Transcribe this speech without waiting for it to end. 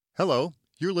Hello,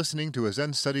 you're listening to a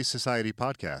Zen Studies Society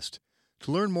podcast.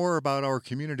 To learn more about our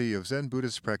community of Zen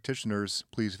Buddhist practitioners,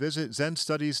 please visit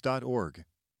zenstudies.org.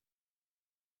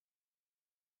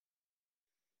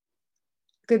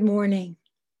 Good morning.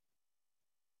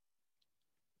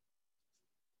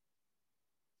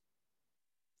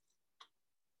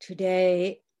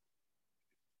 Today,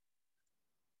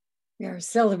 we are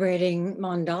celebrating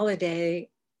Mandala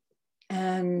Day,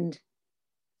 and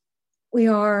we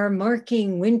are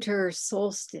marking winter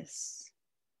solstice,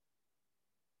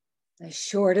 the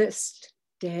shortest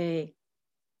day,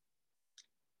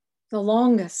 the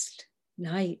longest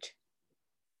night,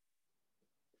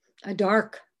 a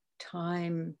dark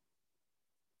time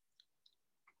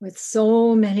with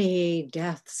so many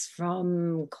deaths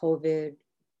from COVID,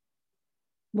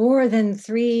 more than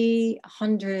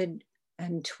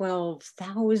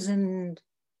 312,000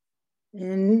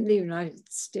 in the United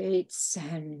States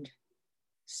and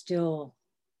still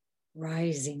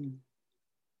rising.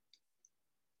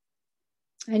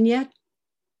 And yet,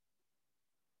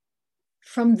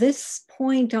 from this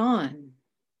point on,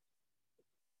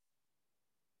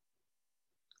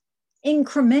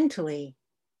 incrementally,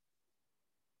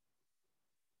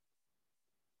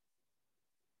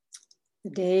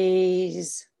 the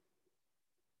days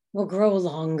will grow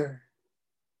longer.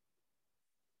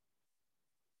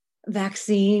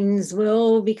 Vaccines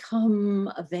will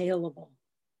become available.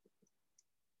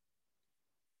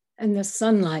 And the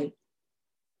sunlight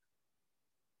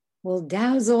will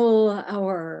dazzle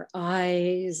our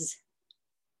eyes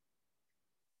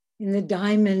in the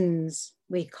diamonds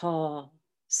we call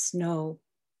snow.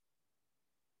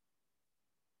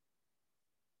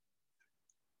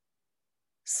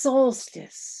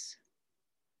 Solstice,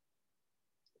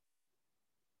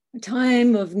 a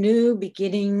time of new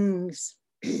beginnings.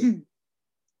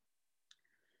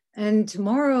 And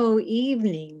tomorrow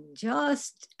evening,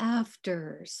 just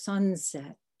after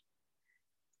sunset,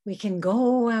 we can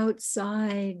go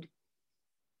outside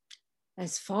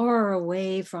as far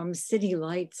away from city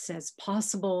lights as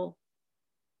possible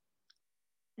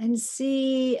and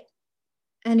see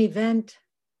an event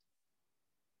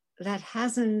that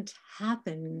hasn't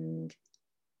happened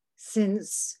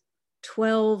since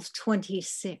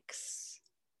 1226.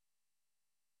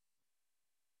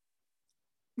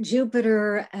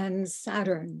 Jupiter and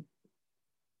Saturn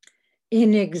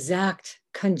in exact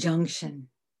conjunction,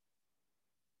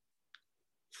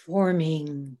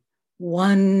 forming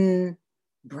one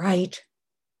bright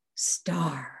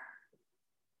star.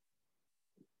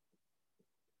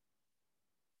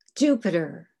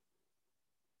 Jupiter,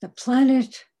 the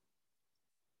planet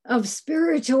of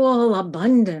spiritual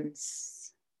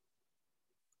abundance,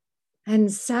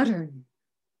 and Saturn,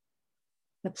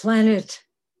 the planet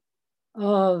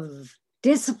of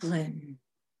discipline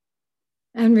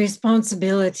and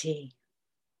responsibility.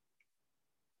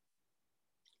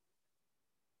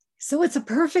 So it's a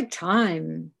perfect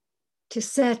time to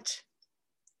set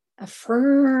a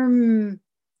firm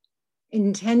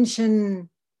intention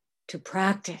to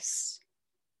practice,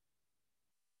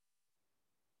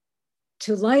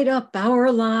 to light up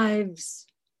our lives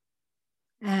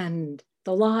and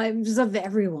the lives of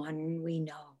everyone we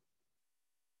know.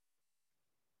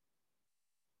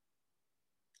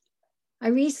 I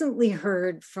recently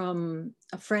heard from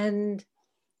a friend,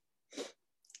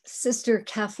 Sister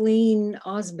Kathleen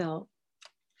Osbelt.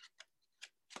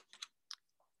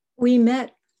 We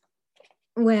met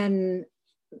when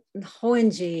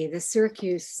Hoenji, the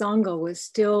Syracuse Sangha, was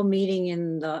still meeting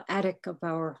in the attic of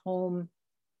our home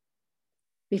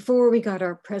before we got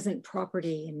our present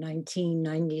property in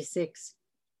 1996.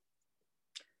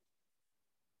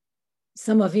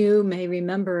 Some of you may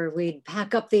remember we'd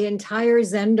pack up the entire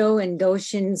Zendo and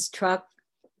Doshin's truck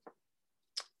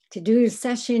to do a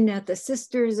session at the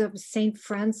Sisters of St.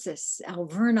 Francis,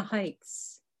 Alverna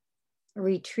Heights, a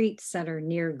retreat center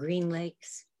near Green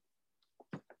Lakes.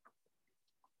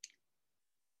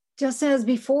 Just as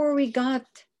before we got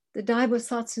the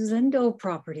Daibosatsu Zendo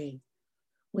property,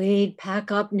 we'd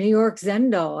pack up New York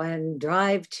Zendo and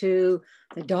drive to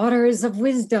the Daughters of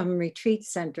Wisdom Retreat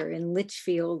Center in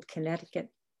Litchfield, Connecticut.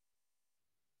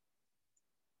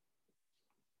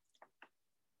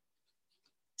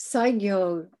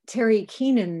 Saigyo Terry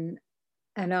Keenan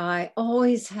and I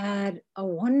always had a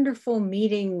wonderful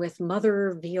meeting with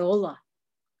Mother Viola,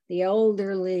 the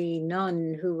elderly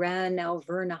nun who ran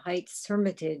Alverna Heights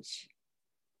Hermitage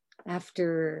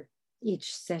after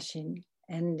each session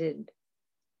ended.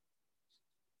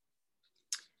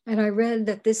 And I read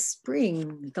that this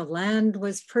spring, the land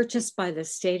was purchased by the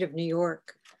state of New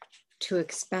York to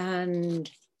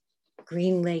expand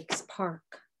Green Lakes Park.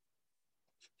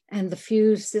 And the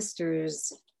few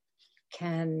sisters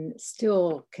can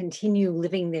still continue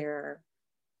living there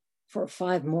for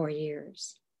 5 more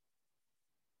years.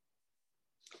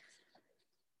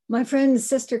 My friend's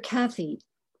sister Kathy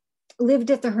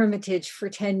lived at the Hermitage for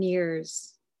 10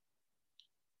 years.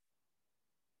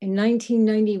 In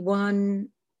 1991,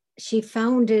 she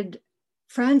founded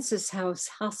Francis House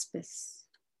Hospice,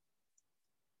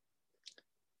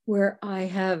 where I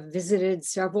have visited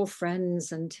several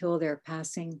friends until their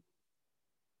passing.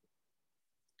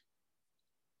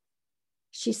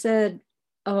 She said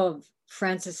of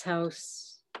Francis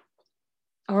House,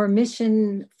 "Our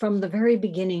mission from the very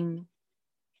beginning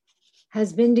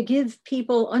has been to give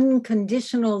people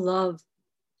unconditional love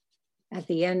at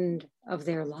the end of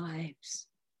their lives."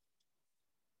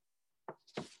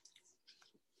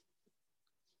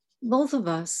 Both of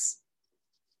us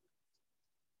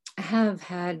have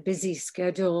had busy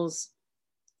schedules,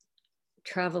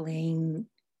 traveling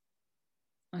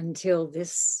until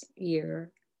this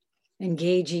year,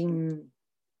 engaging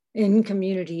in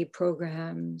community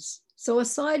programs. So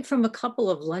aside from a couple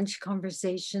of lunch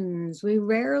conversations, we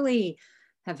rarely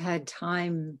have had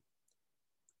time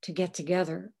to get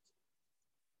together.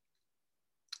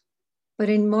 But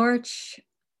in March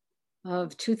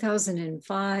of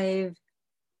 2005,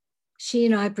 she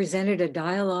and I presented a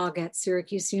dialogue at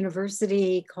Syracuse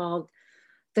University called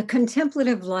The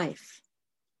Contemplative Life,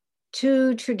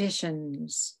 Two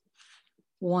Traditions,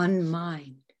 One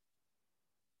Mind.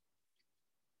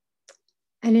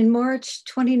 And in March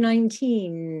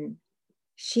 2019,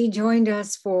 she joined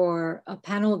us for a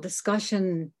panel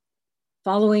discussion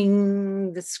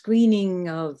following the screening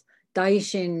of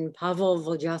Daishin Pavel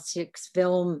Voljasik's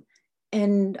film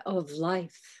End of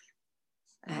Life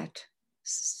at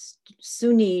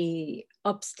SUNY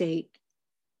Upstate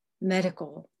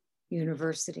Medical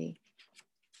University.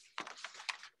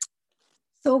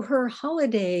 So her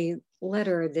holiday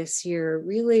letter this year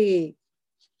really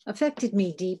affected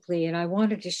me deeply, and I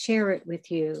wanted to share it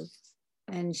with you,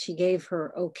 and she gave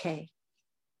her okay.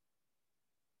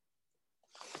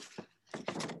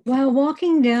 While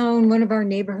walking down one of our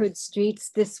neighborhood streets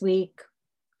this week,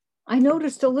 I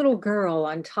noticed a little girl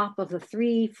on top of the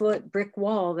 3-foot brick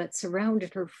wall that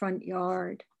surrounded her front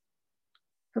yard.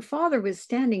 Her father was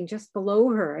standing just below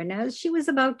her, and as she was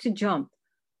about to jump,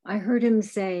 I heard him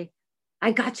say,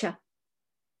 "I gotcha."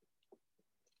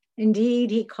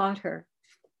 Indeed, he caught her.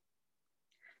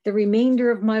 The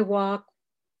remainder of my walk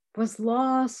was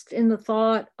lost in the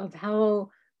thought of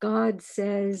how God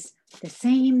says the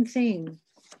same thing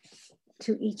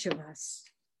to each of us.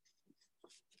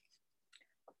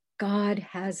 God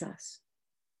has us.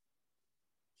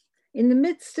 In the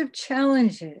midst of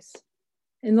challenges,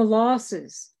 in the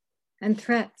losses and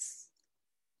threats,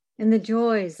 in the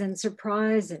joys and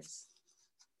surprises,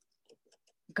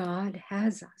 God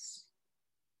has us.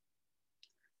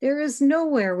 There is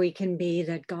nowhere we can be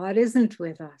that God isn't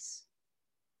with us.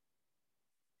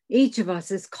 Each of us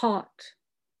is caught,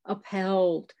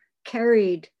 upheld,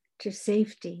 carried to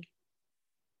safety.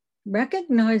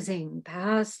 Recognizing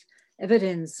past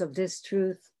evidence of this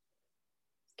truth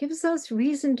gives us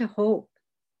reason to hope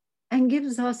and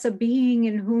gives us a being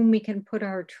in whom we can put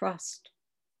our trust.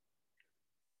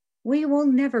 We will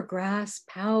never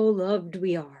grasp how loved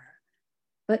we are,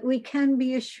 but we can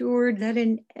be assured that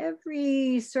in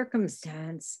every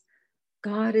circumstance,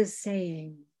 God is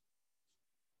saying,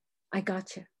 "I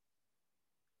got you."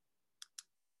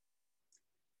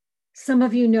 Some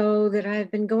of you know that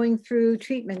I've been going through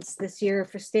treatments this year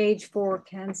for stage 4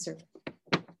 cancer.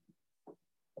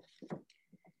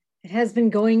 It has been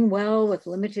going well with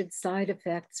limited side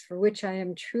effects, for which I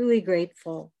am truly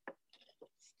grateful.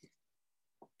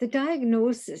 The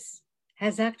diagnosis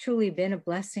has actually been a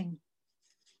blessing.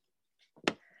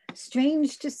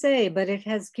 Strange to say, but it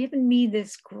has given me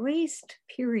this graced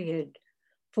period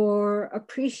for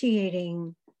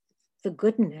appreciating the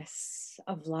goodness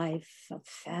of life, of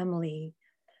family,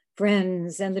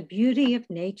 friends, and the beauty of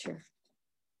nature.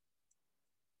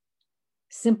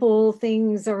 Simple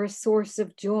things are a source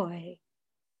of joy.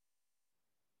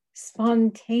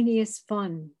 Spontaneous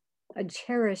fun, a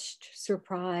cherished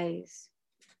surprise.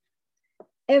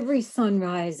 Every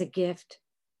sunrise a gift,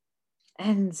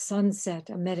 and sunset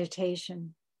a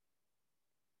meditation.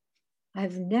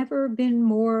 I've never been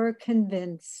more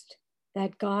convinced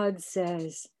that God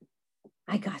says,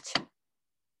 "I got you."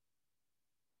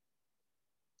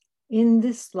 In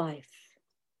this life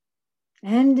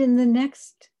and in the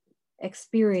next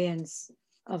experience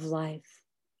of life,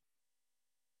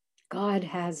 God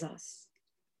has us.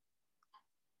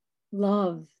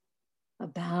 Love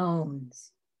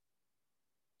abounds.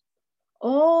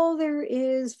 All there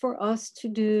is for us to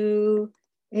do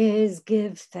is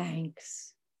give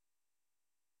thanks.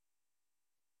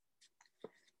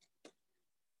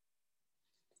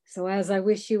 So as I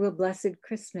wish you a blessed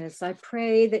Christmas, I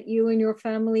pray that you and your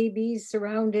family be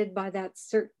surrounded by that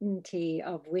certainty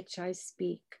of which I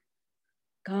speak.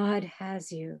 God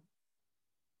has you.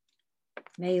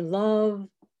 May love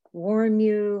warm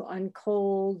you on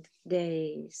cold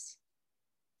days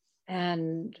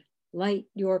and light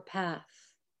your path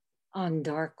on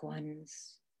dark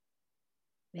ones.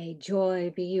 May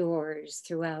joy be yours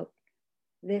throughout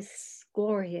this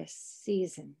glorious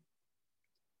season.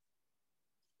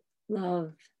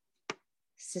 Love,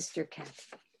 Sister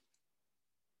Kathy.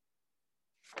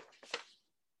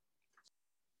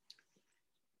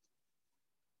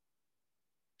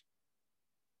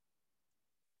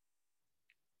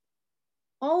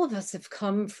 All of us have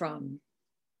come from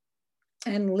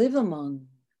and live among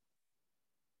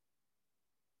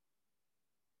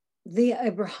the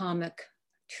Abrahamic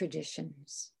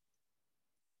traditions.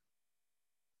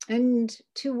 And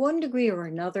to one degree or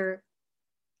another,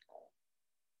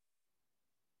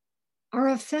 are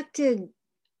affected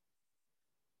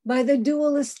by the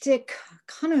dualistic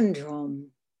conundrum,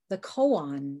 the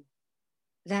koan,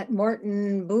 that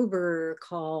Martin Buber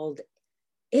called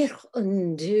Ich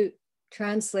und du,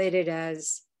 translated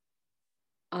as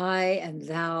I and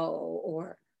thou,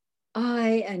 or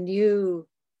I and you.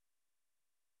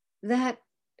 That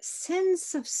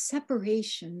sense of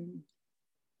separation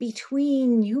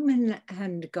between human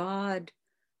and God,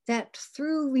 that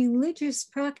through religious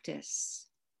practice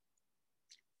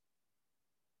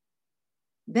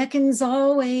beckons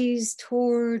always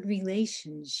toward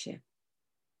relationship,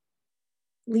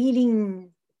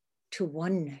 leading to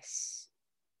oneness,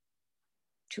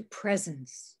 to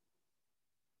presence.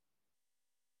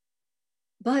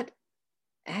 But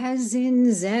as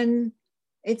in Zen,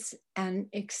 it's an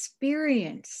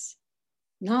experience,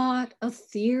 not a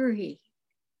theory,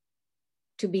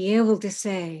 to be able to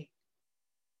say,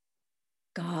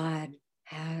 God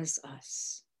has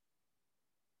us.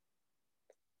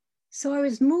 So I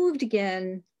was moved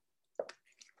again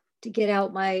to get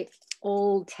out my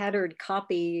old tattered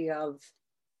copy of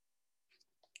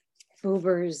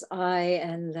Buber's I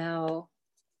and Thou.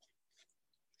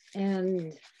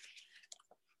 And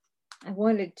I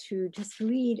wanted to just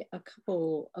read a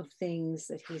couple of things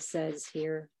that he says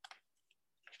here.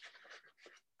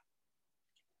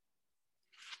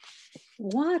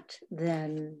 What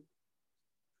then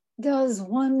does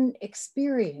one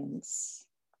experience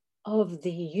of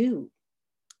the you?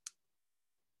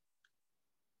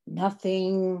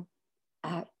 Nothing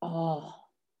at all.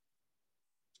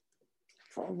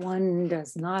 For one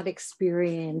does not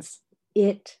experience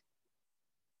it.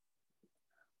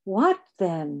 What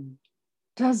then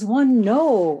does one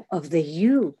know of the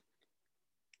you?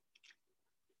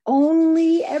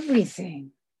 Only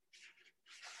everything.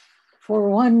 For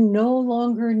one no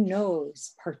longer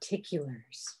knows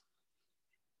particulars.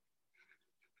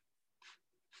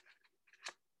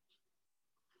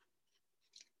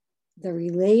 The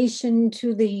relation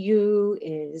to the you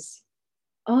is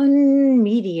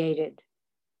unmediated.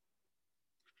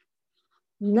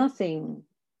 Nothing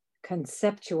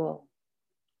conceptual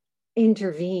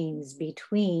intervenes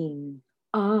between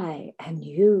I and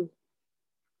you.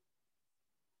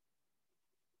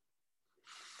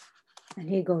 And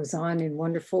he goes on in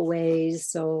wonderful ways.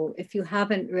 So if you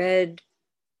haven't read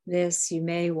this, you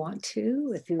may want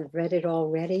to. If you've read it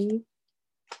already,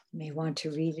 you may want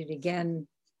to read it again.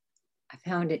 I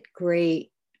found it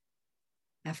great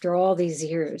after all these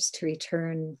years to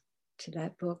return to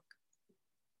that book.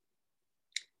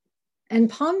 And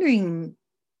pondering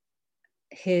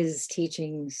his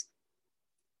teachings,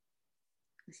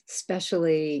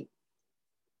 especially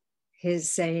his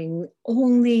saying,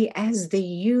 only as the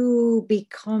you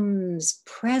becomes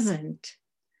present,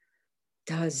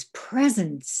 does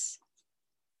presence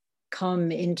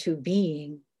come into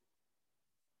being.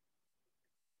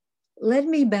 Led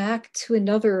me back to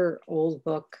another old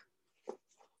book,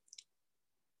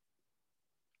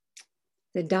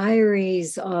 The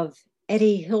Diaries of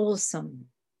Etty Hillesum.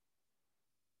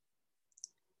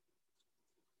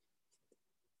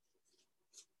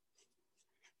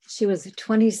 She was a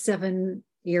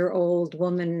 27-year-old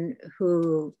woman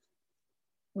who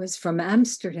was from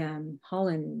Amsterdam,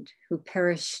 Holland, who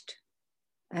perished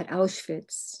at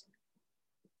Auschwitz,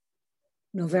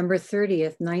 November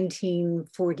 30th,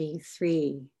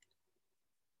 1943,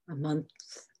 a month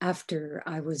after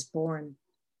I was born.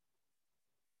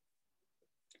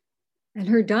 And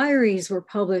her diaries were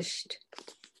published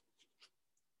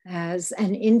as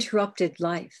An Interrupted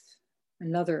Life,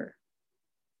 another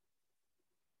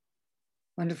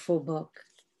wonderful book.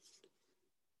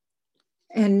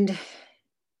 And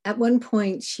at one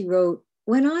point she wrote,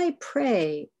 "When I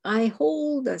pray, I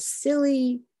hold a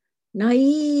silly,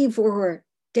 naive, or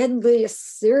deadly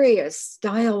serious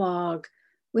dialogue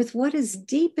with what is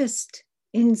deepest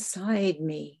inside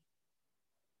me,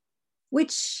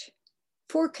 which,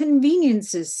 for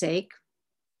convenience's sake,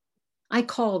 I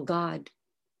call God."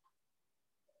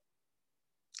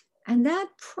 And that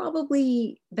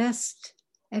probably best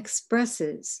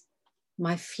expresses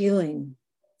my feeling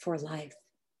for life.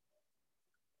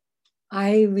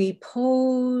 I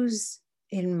repose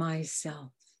in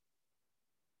myself.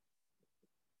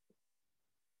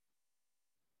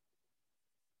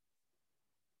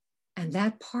 And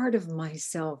that part of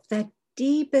myself, that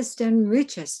deepest and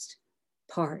richest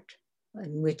part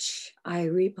in which I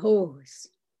repose,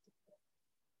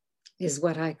 is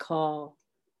what I call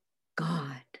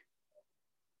God.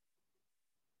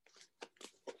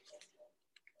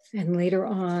 And later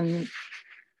on,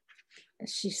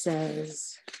 she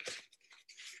says,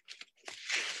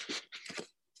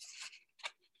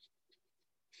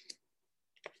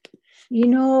 you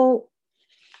know,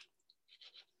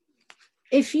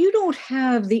 if you don't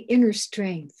have the inner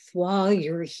strength while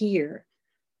you're here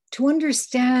to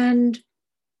understand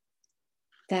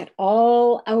that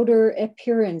all outer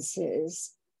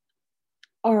appearances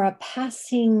are a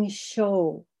passing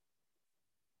show,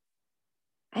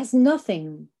 as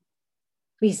nothing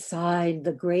beside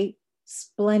the great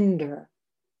splendor,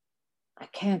 I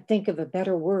can't think of a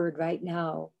better word right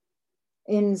now,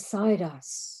 inside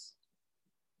us,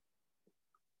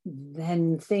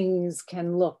 then things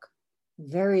can look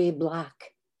very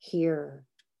black here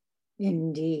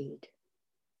indeed.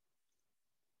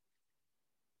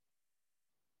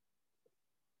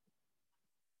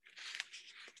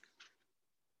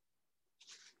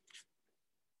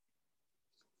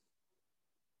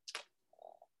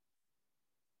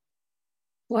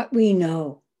 What we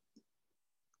know,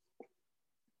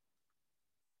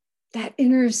 that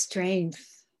inner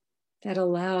strength that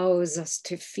allows us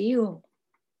to feel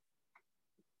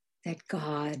that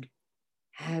God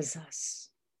has us.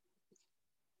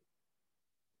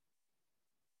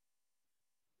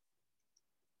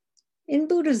 In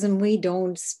Buddhism, we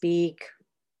don't speak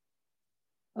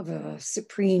of a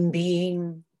supreme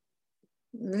being.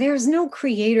 There's no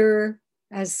creator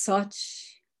as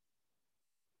such,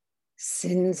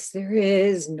 since there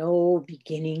is no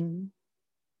beginning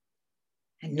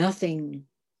and nothing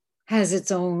has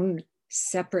its own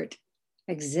separate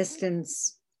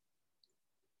existence.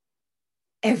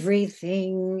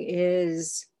 Everything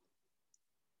is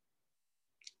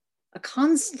a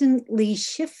constantly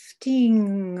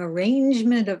shifting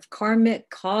arrangement of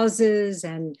karmic causes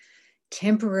and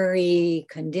temporary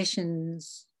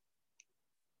conditions.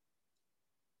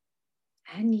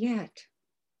 And yet,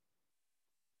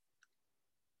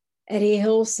 Eddie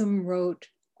Hilsum wrote,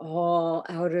 all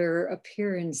outer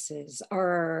appearances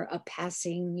are a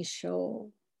passing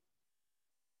show.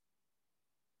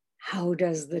 How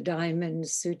does the Diamond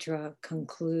Sutra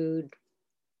conclude?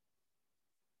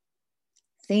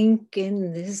 Think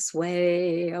in this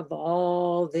way of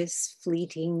all this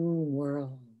fleeting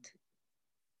world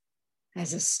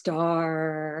as a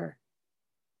star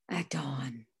at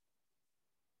dawn,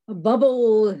 a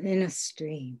bubble in a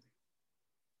stream,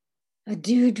 a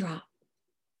dewdrop,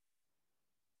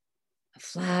 a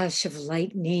flash of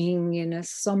lightning in a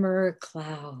summer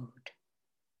cloud,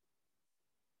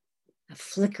 a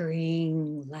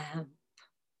flickering lamp,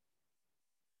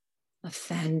 a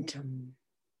phantom,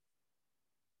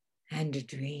 and a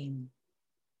dream.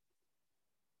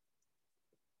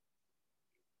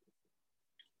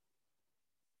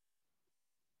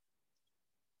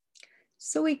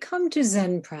 So we come to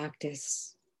Zen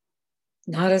practice,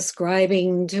 not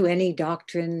ascribing to any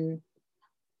doctrine,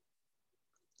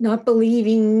 not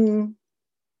believing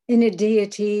in a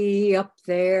deity up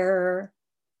there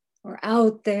or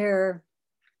out there.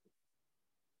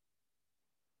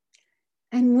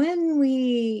 And when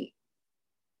we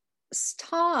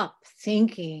stop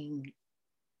thinking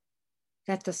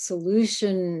that the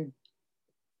solution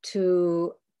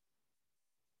to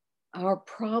our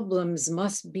problems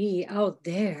must be out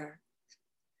there,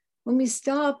 when we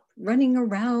stop running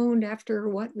around after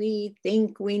what we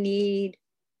think we need,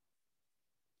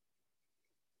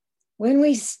 when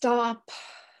we stop,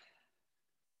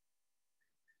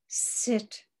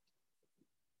 sit,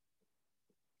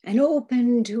 and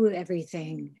open to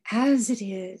everything as it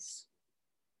is,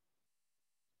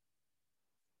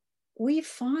 we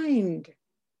find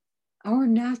our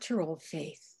natural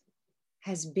faith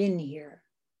has been here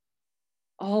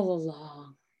all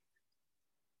along.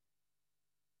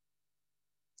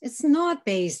 It's not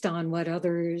based on what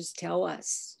others tell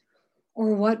us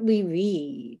or what we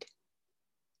read,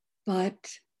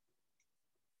 but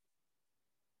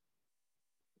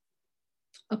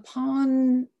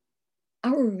upon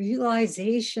our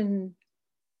realization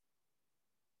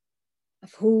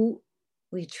of who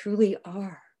we truly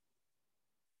are,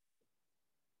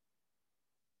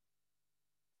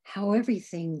 how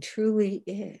everything truly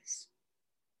is.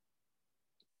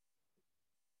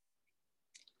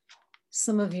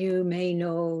 Some of you may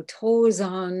know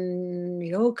Tozan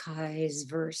Yokai's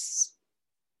verse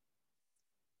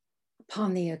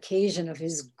upon the occasion of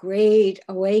his great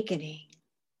awakening.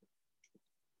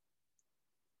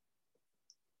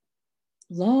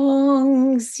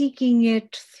 Long seeking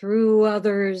it through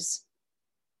others,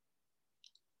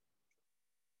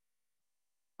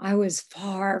 I was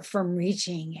far from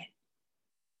reaching it.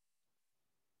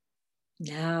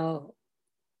 Now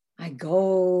I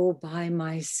go by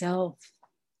myself.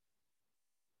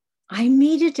 I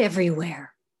meet it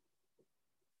everywhere.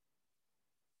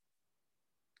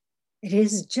 It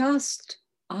is just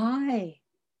I,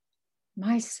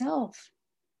 myself.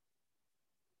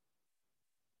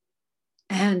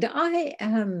 And I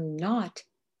am not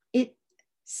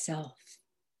itself.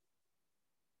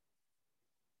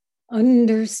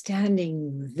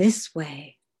 Understanding this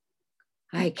way,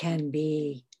 I can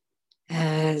be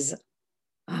as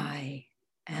I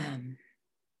am.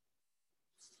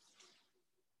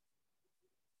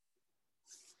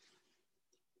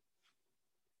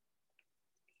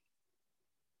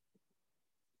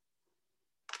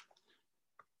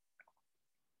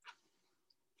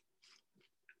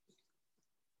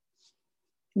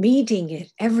 Meeting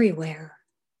it everywhere.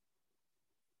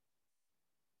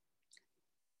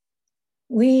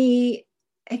 We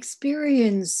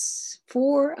experience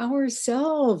for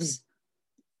ourselves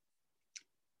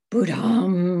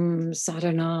Buddham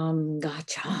Saranam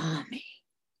Gacchami.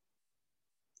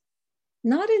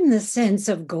 Not in the sense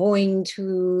of going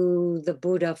to the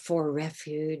Buddha for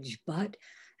refuge, but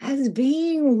as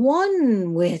being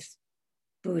one with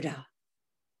Buddha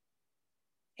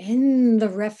in the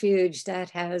refuge that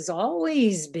has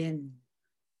always been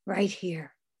right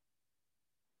here.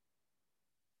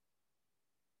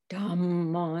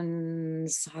 Dhamman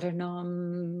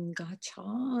Saranam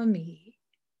Gacchami.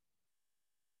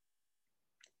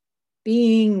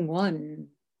 Being one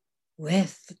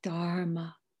with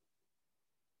Dharma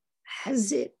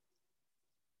as it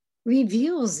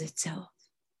reveals itself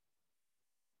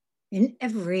in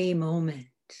every moment,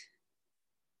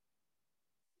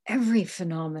 every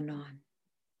phenomenon,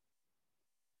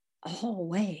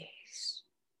 always.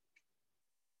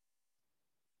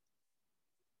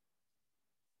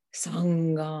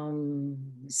 Sangam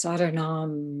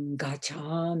Saranam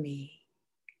Gacchami.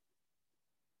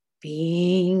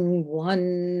 Being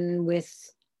one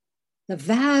with the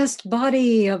vast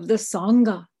body of the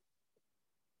Sangha.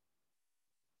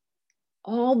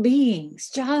 All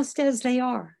beings, just as they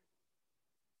are,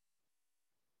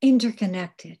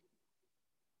 interconnected,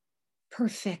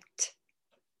 perfect,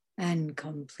 and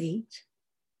complete.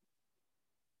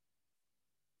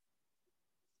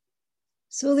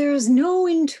 So there's no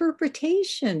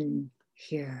interpretation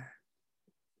here,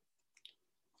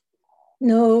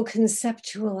 no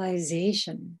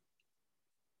conceptualization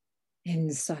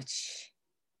in such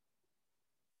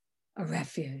a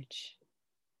refuge.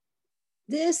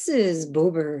 This is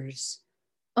Buber's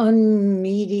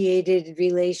unmediated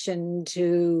relation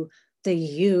to the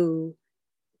you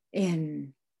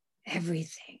in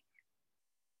everything.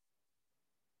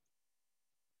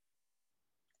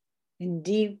 In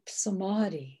deep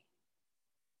samadhi,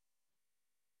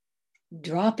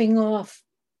 dropping off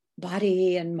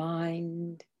body and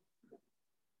mind,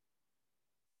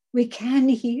 we can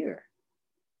hear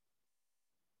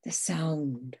the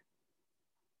sound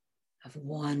of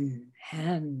one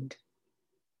hand.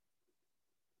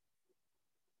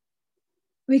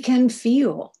 We can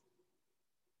feel,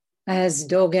 as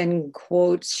Dogen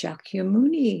quotes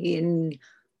Shakyamuni in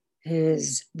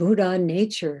his Buddha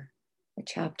Nature, a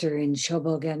chapter in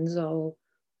Shobogenzo,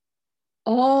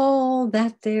 all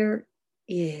that there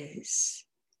is,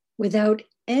 without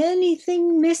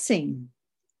anything missing.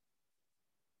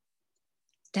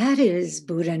 That is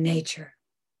Buddha nature.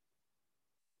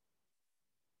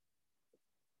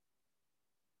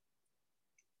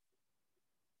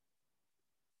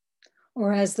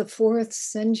 Or as the 4th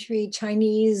century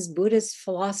Chinese Buddhist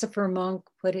philosopher monk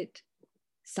put it,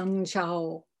 Sung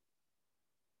Chao,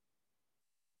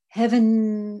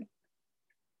 heaven,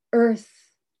 earth,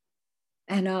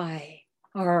 and I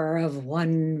are of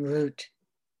one root.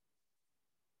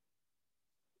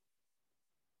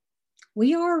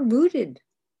 We are rooted.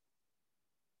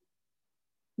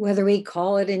 whether we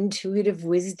call it intuitive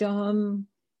wisdom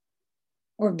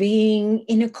or being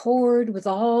in accord with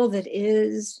all that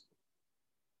is,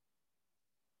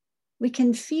 we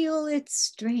can feel its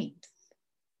strength,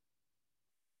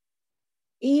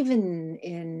 even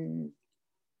in,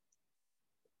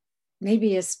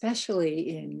 maybe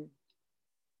especially in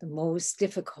the most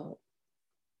difficult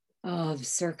of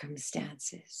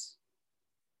circumstances.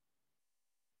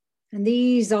 And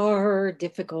these are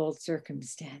difficult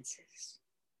circumstances.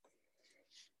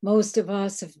 Most of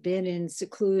us have been in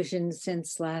seclusion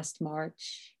since last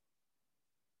March.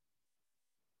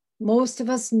 Most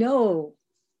of us know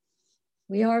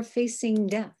we are facing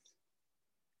death.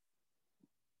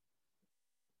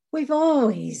 We've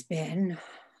always been,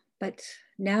 but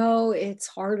now it's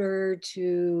harder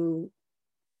to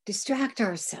distract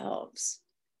ourselves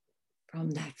from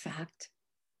that fact.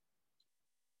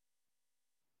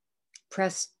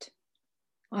 Pressed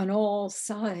on all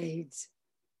sides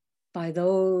by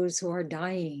those who are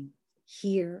dying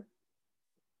here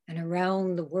and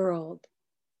around the world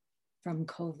from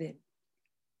COVID,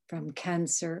 from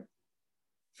cancer,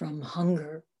 from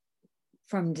hunger,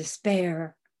 from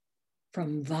despair,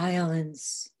 from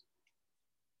violence.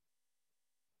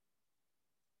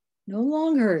 No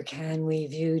longer can we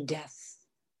view death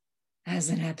as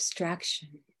an abstraction.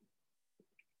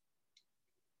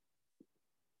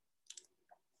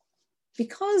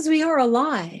 Because we are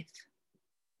alive,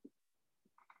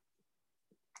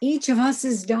 each of us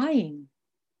is dying.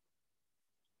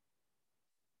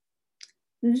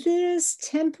 This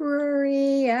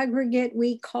temporary aggregate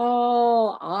we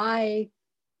call I,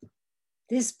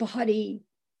 this body,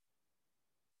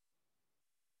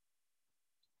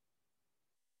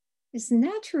 is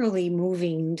naturally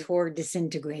moving toward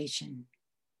disintegration.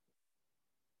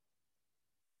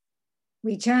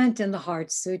 We chant in the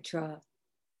Heart Sutra,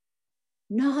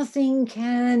 nothing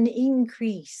can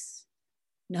increase,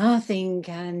 nothing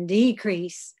can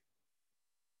decrease.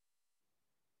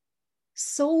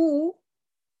 So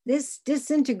this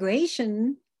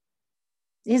disintegration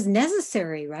is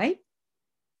necessary, right?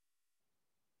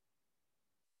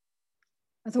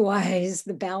 Otherwise,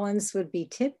 the balance would be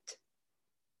tipped.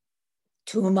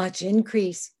 Too much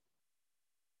increase.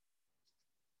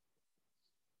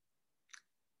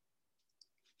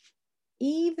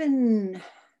 Even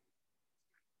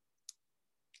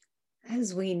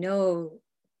as we know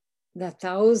that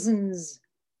thousands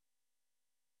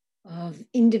of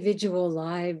individual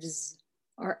lives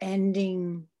are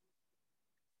ending,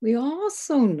 we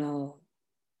also know,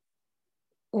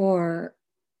 or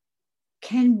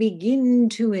can begin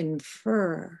to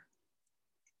infer,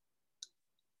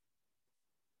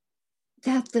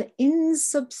 that the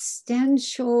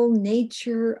insubstantial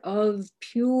nature of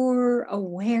pure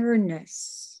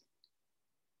awareness,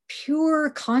 pure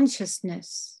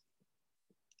consciousness,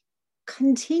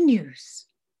 continues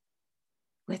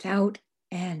without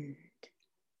end.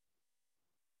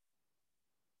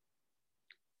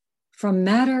 From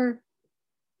matter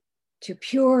to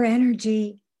pure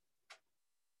energy,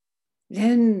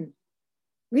 then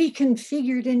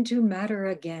reconfigured into matter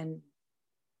again.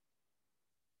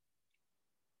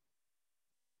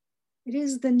 It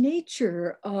is the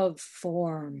nature of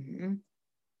form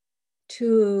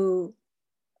to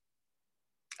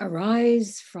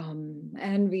arise from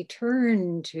and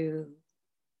return to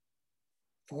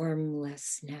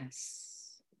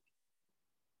formlessness.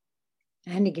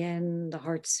 And again, the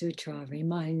Heart Sutra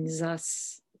reminds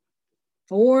us,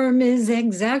 form is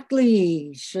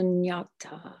exactly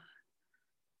shunyata.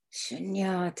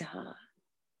 Shunyata,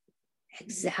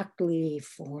 exactly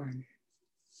form.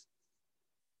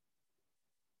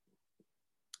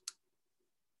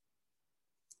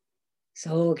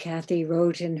 So Kathy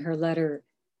wrote in her letter,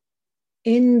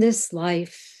 in this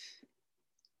life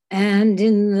and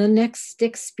in the next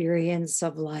experience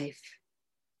of life,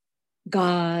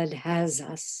 God has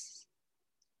us.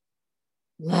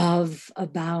 Love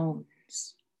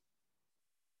abounds.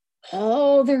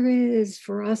 All there is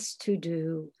for us to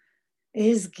do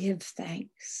is give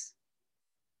thanks.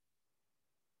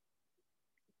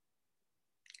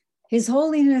 His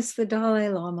Holiness the Dalai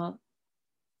Lama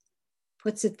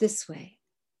puts it this way.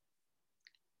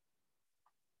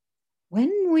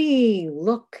 When we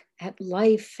look at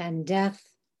life and death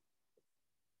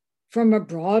from a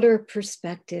broader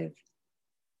perspective,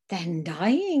 then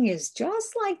dying is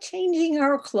just like changing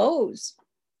our clothes.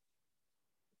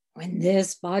 When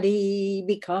this body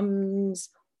becomes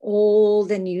old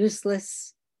and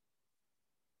useless,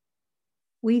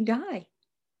 we die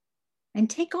and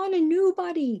take on a new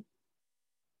body,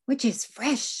 which is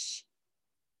fresh,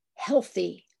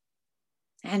 healthy,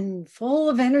 and full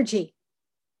of energy.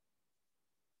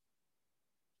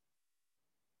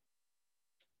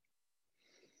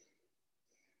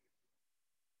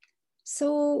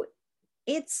 So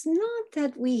it's not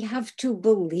that we have to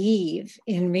believe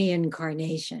in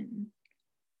reincarnation.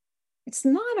 It's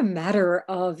not a matter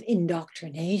of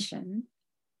indoctrination,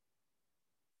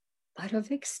 but of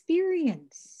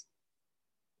experience.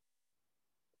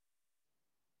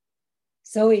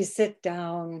 So we sit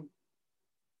down.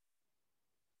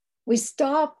 We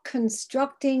stop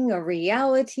constructing a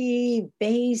reality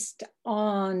based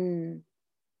on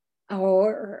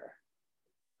our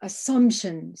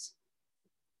assumptions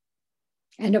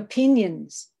and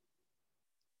opinions.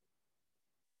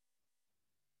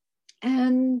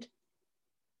 And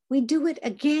we do it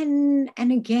again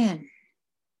and again.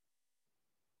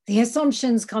 The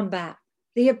assumptions come back.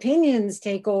 The opinions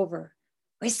take over.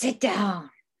 We sit down.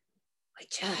 We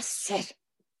just sit.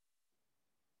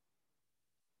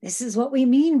 This is what we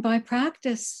mean by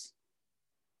practice.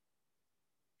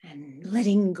 And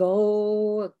letting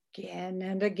go again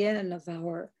and again of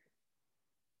our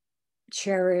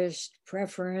cherished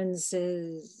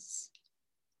preferences,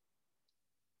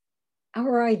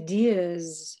 our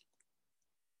ideas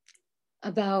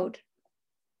about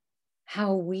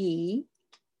how we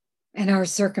and our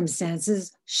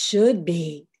circumstances should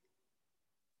be.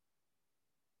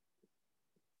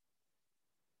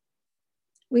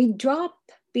 We drop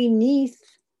beneath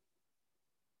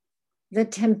the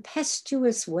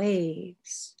tempestuous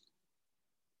waves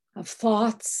of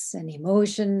thoughts and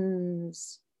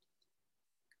emotions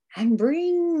and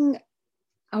bring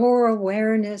our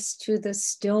awareness to the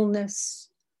stillness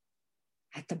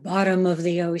at the bottom of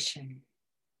the ocean.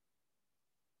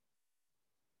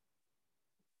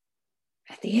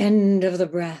 At the end of the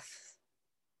breath,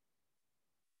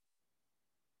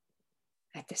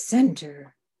 at the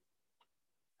center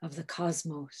of the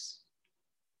cosmos.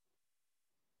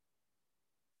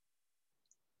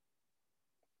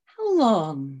 How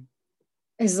long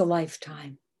is a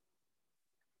lifetime?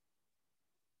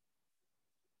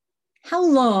 How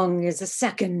long is a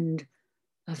second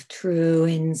of true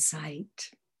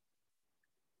insight?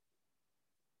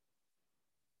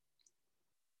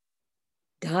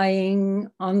 Dying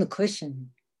on the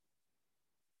cushion,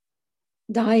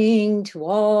 dying to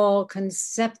all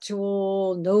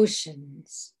conceptual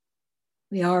notions,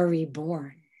 we are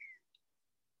reborn.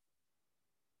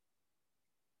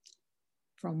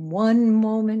 From one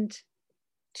moment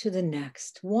to the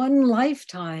next, one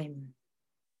lifetime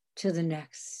to the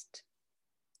next.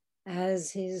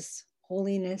 As His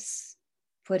Holiness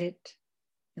put it,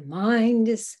 the mind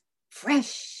is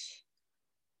fresh,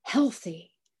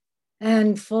 healthy,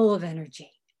 and full of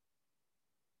energy.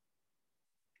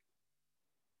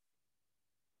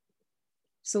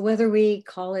 So whether we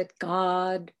call it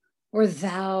God or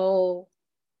thou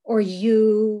or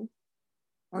you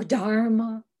or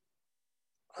Dharma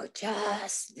or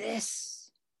just this,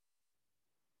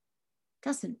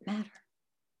 doesn't matter.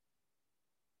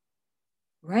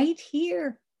 Right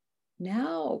here,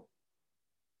 now,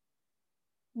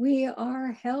 we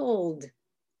are held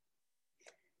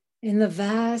in the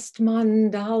vast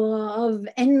mandala of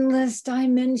endless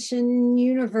dimension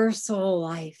universal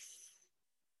life.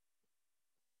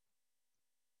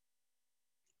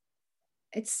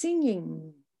 It's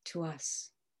singing to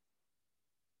us.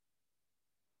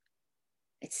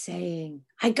 It's saying,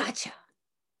 I gotcha.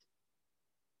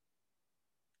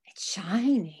 It's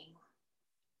shining.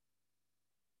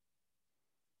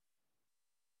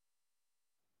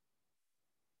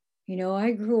 You know,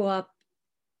 I grew up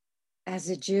as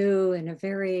a Jew in a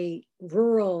very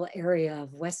rural area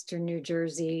of Western New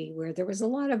Jersey where there was a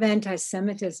lot of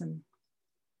anti-Semitism.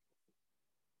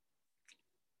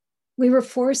 We were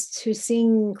forced to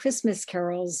sing Christmas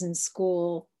carols in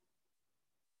school.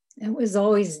 It was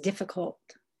always difficult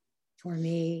for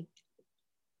me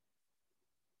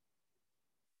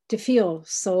to feel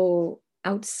so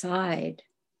outside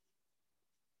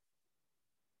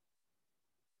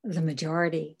the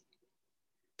majority.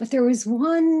 But there was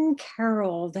one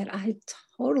carol that I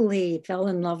totally fell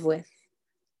in love with.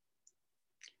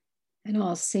 And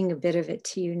I'll sing a bit of it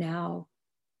to you now.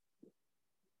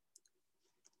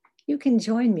 You can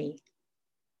join me.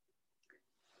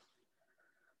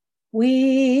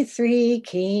 We three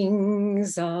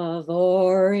kings of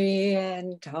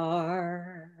Orient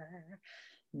are,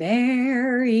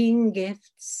 bearing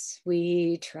gifts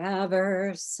we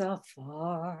traverse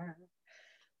afar.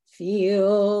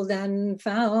 Field and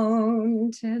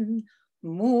fountain,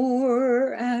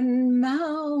 moor and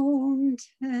mountain,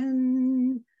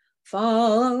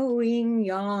 following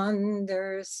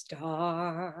yonder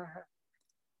star.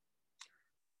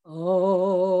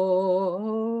 Oh,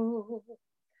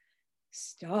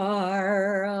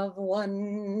 star of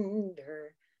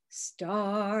wonder,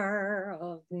 star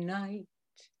of night,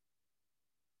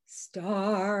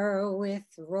 Star with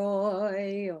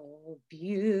royal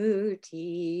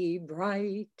beauty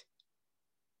bright,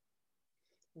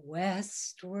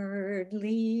 westward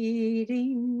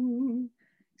leading,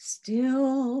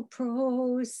 still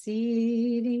proceeding,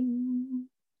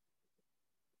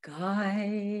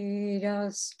 guide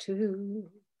us to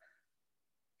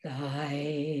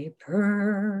thy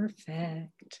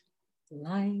perfect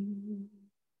light.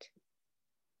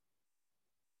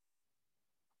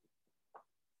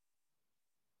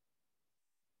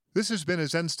 This has been a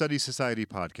Zen Study Society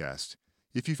podcast.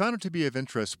 If you found it to be of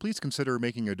interest, please consider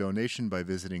making a donation by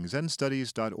visiting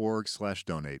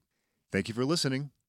zenstudies.org/donate. Thank you for listening.